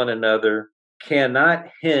love for one another cannot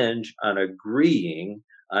hinge on agreeing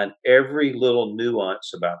on every little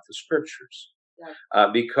nuance about the scriptures.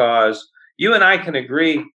 Yeah. Because you and I can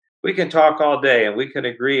agree We can talk all day and we can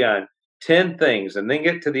agree on 10 things and then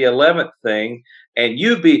get to the 11th thing and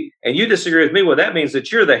you disagree with me. Well, that means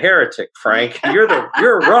that you're the heretic, Frank.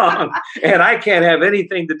 You're wrong and I can't have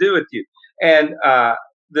anything to do with you. And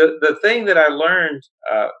the thing that I learned,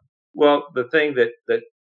 the thing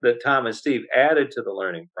that Tom and Steve added to the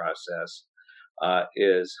learning process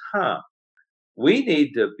is, we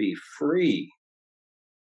need to be free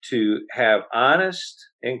to have honest,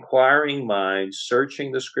 inquiring minds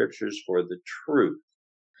searching the scriptures for the truth,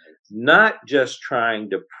 not just trying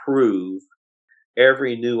to prove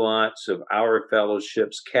every nuance of our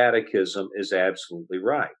fellowship's catechism is absolutely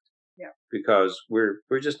right. Yeah. Because we're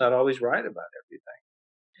just not always right about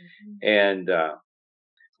everything. And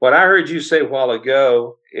what I heard you say a while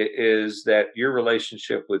ago is that your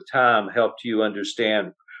relationship with Tom helped you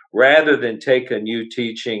understand, rather than take a new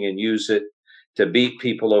teaching and use it to beat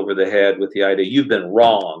people over the head with the idea you've been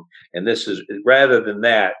wrong, and this is, rather than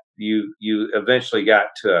that, you eventually got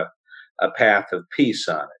to a path of peace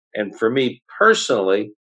on it. And for me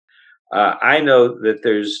personally, I know that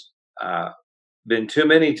there's been too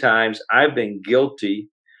many times I've been guilty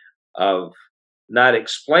of not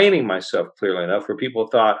explaining myself clearly enough, where people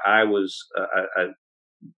thought I was,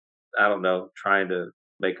 I don't know, trying to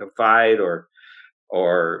make a fight or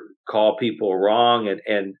call people wrong.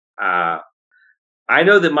 And I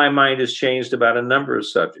know that my mind has changed about a number of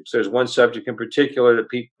subjects. There's one subject in particular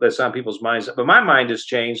that's on people's minds, but my mind has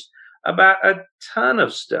changed about a ton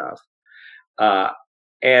of stuff.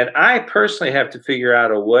 And I personally have to figure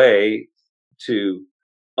out a way to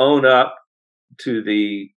own up to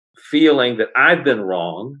the feeling that I've been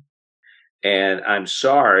wrong and I'm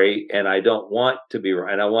sorry and I don't want to be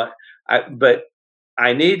right. But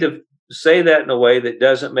I need to say that in a way that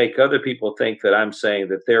doesn't make other people think that I'm saying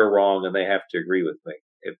that they're wrong and they have to agree with me,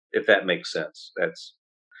 if that makes sense.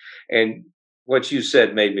 And what you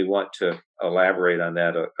said made me want to elaborate on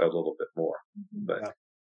that a little bit more. But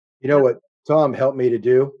you know what Tom helped me to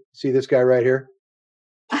do? See this guy right here?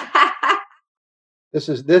 This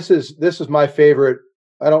is my favorite.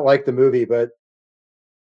 I don't like the movie, but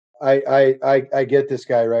I get this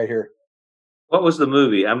guy right here. What was the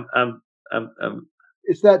movie?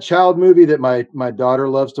 It's that child movie that my daughter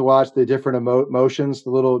loves to watch. The different emotions,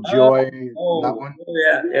 the little joy. That one.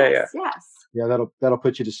 Yes. Yeah, that'll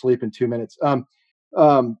put you to sleep in 2 minutes. I'm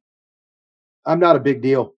not a big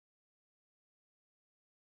deal.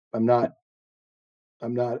 I'm not. I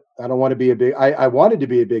don't want to be a big. I wanted to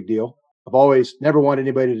be a big deal. I've always never wanted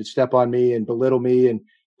anybody to step on me and belittle me and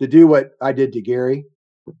to do what I did to Gary.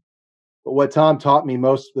 But what Tom taught me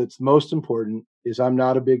that's most important is I'm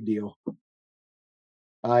not a big deal.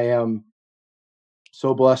 I am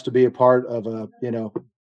so blessed to be a part of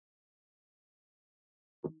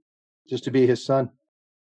just to be his son.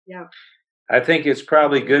 Yeah. I think it's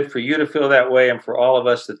probably good for you to feel that way and for all of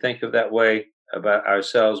us to think of that way about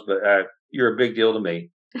ourselves. But you're a big deal to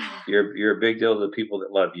me. You're a big deal to the people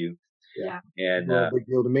that love you. Yeah. And a big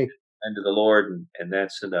deal to me. And to the Lord, and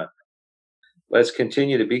that's enough. Let's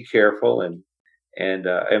continue to be careful and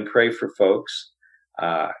pray for folks.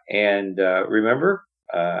 Remember,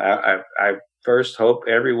 I first hope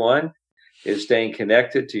everyone is staying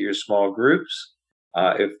connected to your small groups.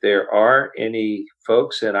 If there are any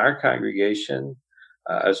folks in our congregation,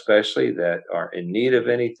 especially that are in need of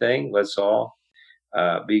anything, let's all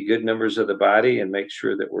be good members of the body and make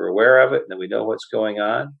sure that we're aware of it and that we know what's going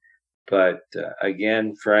on. But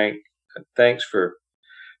again, Frank, thanks for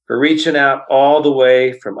reaching out all the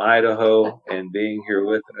way from Idaho and being here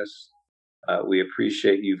with us. We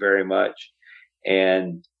appreciate you very much.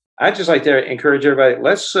 And I'd just like to encourage everybody,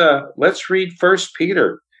 let's read 1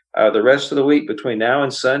 Peter the rest of the week between now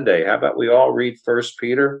and Sunday. How about we all read 1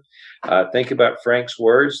 Peter? Think about Frank's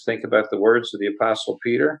words. Think about the words of the Apostle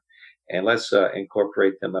Peter. And let's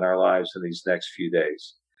incorporate them in our lives in these next few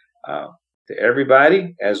days. To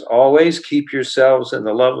everybody, as always, keep yourselves in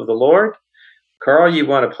the love of the Lord. Carl, you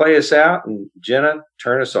want to play us out? And Jenna,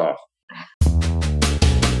 turn us off.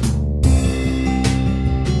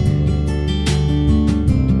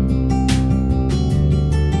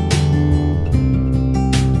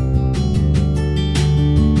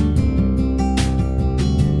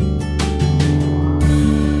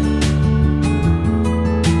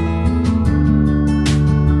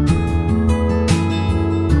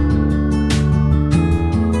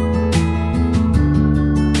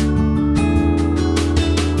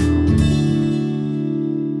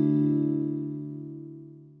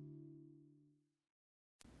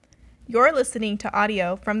 You're listening to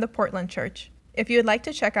audio from the Portland Church. If you would like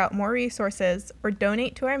to check out more resources or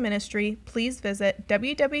donate to our ministry, please visit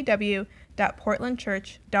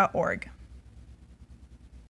www.portlandchurch.org.